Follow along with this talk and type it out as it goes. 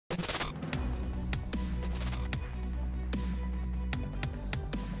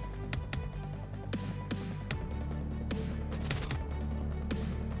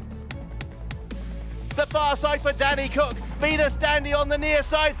far side for Danny Cook. Venus Dandy on the near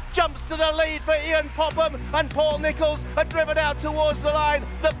side, jumps to the lead for Ian Popham, and Paul Nicholls are driven out towards the line.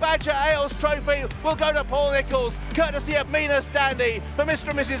 The Badger Ales Trophy will go to Paul Nicholls, courtesy of Venus Dandy, for Mr.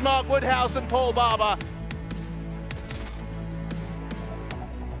 and Mrs. Mark Woodhouse and Paul Barber.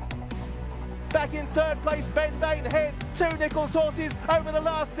 Back in third place, Ben Bain head. Two Nicholls horses over the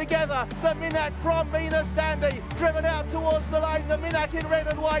last together. The Minack from Venus Dandy, driven out towards the line. The Minack in red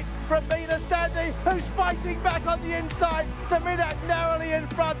and white from Venus Dandy, who's fighting back on the inside. The Minack narrowly in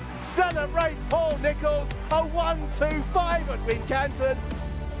front. Celebrate Paul Nicholls, a 1-2-5 at Wincanton.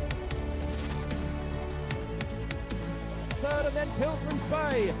 Third, and then Pilgrim's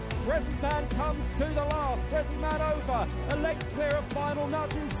Bay. Present Man comes to the last. Present Man over. Elect Clear of Final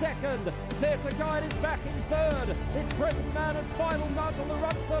Nudge in second. Theatre Guide is back in third. It's Present Man and Final Nudge on the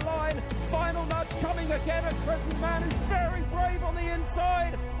run to the line. Final Nudge coming again, and Present Man is very brave on the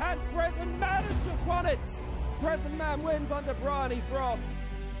inside. And Present Man has just won it. Present Man wins under Bryony Frost.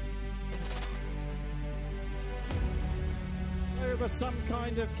 Over Some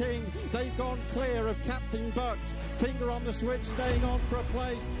Kind of King, they've gone clear of Captain Bucks. Finger on the switch, staying on for a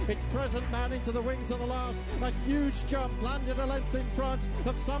place. It's Present Man into the wings of the last. A huge jump, landed a length in front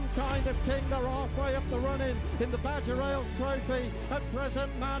of Some Kind of King. They're halfway up the run-in the Badger Ales Trophy. At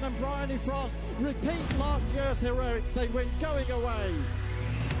Present Man and Bryony Frost repeat last year's heroics. They win going away.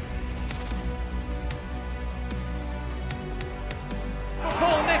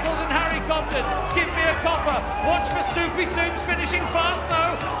 Paul Nicholls and Harry Compton, give me a copper. Watch for Soupy Soups finishing fast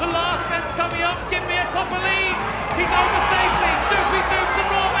though. The last man's coming up, give me a copper leads. He's over safely. Soupy Soups and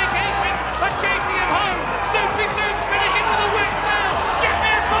Norway Gateway are chasing him home. Soupy Soups finishing with a win sail.